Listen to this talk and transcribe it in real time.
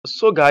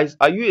So guys,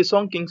 are you a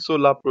Sun King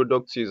Solar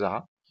product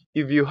user?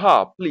 If you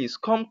are, please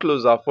come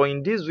closer, for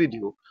in this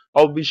video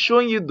I'll be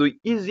showing you the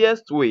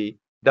easiest way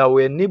that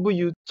will enable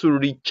you to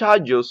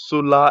recharge your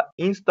solar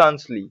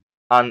instantly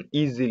and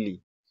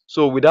easily,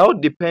 so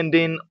without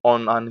depending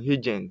on an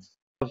agent.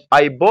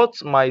 I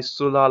bought my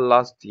solar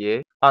last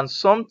year and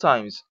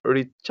sometimes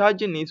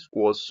recharging it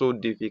was so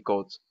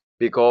difficult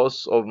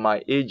because of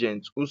my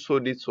agent who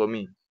sold it for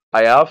me.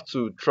 I have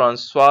to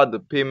transfer the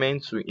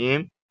payment to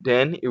him,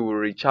 then he will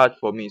recharge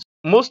for me.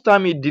 Most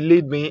time he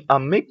delayed me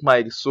and make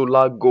my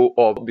solar go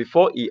up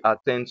before he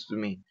attends to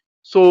me.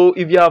 So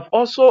if you have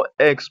also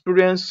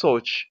experienced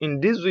such, in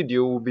this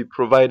video we'll be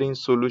providing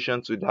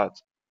solution to that.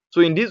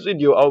 So in this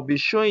video I'll be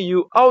showing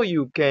you how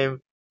you can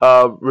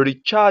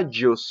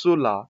recharge your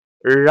solar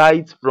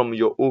right from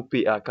your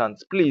Opay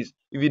account. Please,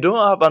 if you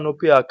don't have an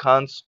Opay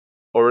account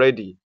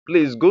already,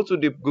 please go to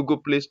the Google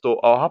Play Store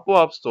or Apple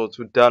App Store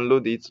to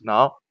download it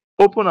now.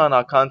 Open an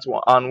account,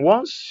 and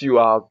once you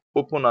have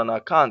opened an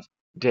account,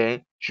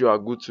 then you are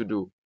good to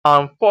do.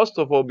 And first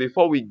of all,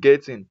 before we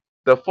get in,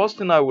 the first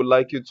thing I would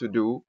like you to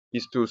do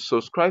is to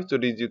subscribe to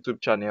this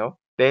YouTube channel,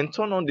 then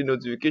turn on the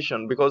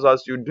notification, because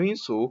as you're doing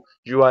so,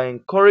 you are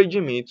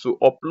encouraging me to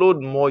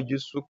upload more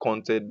useful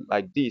content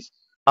like this.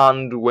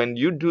 And when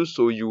you do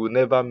so, you will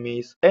never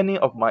miss any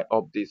of my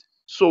updates.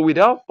 So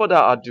without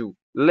further ado,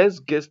 let's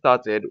get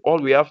started. All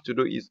we have to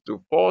do is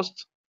to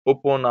first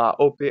open our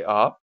Opay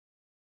app.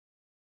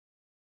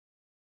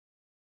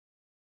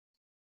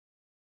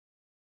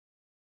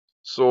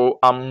 So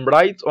I'm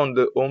right on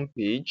the home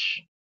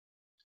page.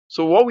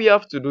 So what we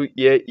have to do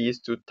here is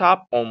to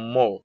tap on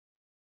more.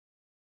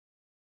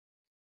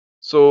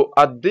 So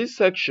at this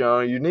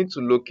section, you need to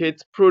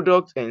locate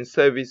products and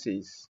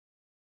services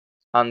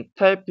and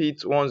tap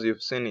it once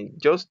you've seen it.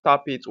 Just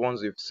tap it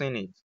once you've seen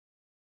it.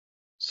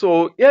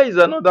 So here is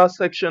another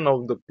section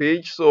of the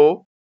page.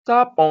 So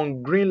tap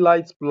on green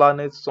light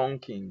planet Sun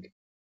King.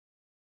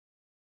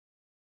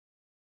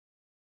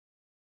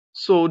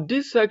 So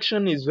this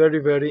section is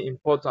very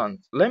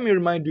important. Let me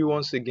remind you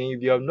once again,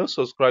 if you have not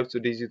subscribed to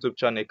this YouTube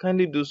channel,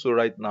 kindly do so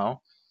right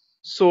now.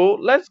 So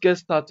let's get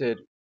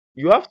started.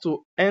 You have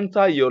to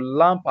enter your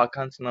lamp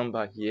account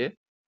number here,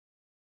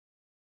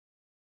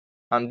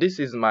 and this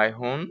is my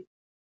own.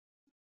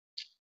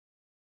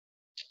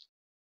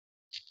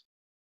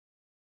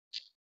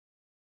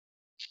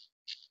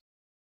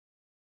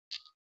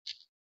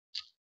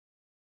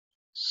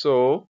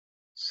 So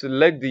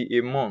select the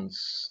amount.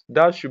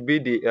 That should be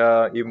the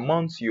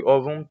amount you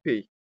often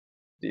pay.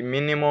 The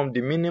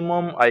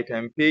minimum I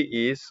can pay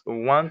is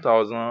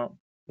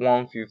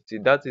 1,150.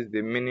 That is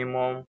the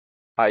minimum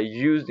I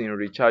used in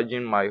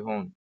recharging my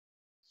home.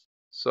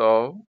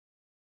 So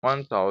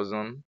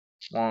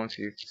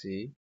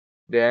 1,150.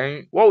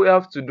 Then what we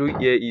have to do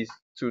here is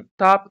to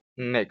tap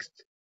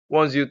next.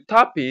 Once you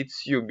tap it,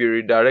 you'll be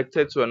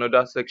redirected to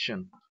another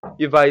section.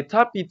 If I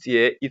tap it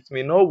here, it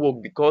may not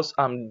work because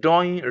I'm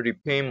done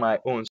repaying my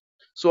own.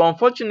 So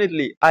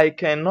unfortunately, I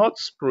cannot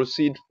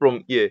proceed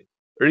from here.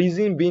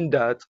 Reason being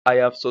that I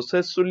have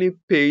successfully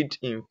paid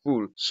in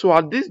full. So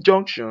at this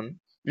junction,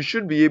 you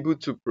should be able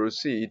to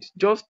proceed.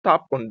 Just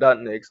tap on that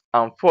next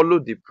and follow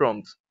the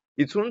prompt.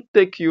 It won't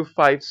take you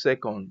 5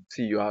 seconds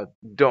till you are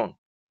done,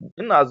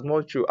 in as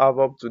much you have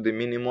up to the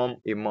minimum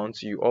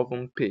amount you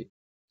often pay.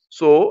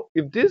 So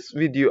if this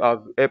video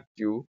have helped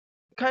you,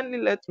 kindly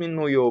let me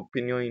know your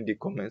opinion in the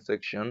comment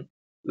section.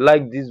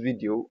 Like this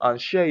video and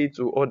share it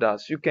to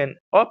others. You can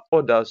help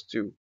others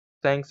too.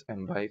 Thanks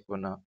and bye for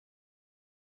now.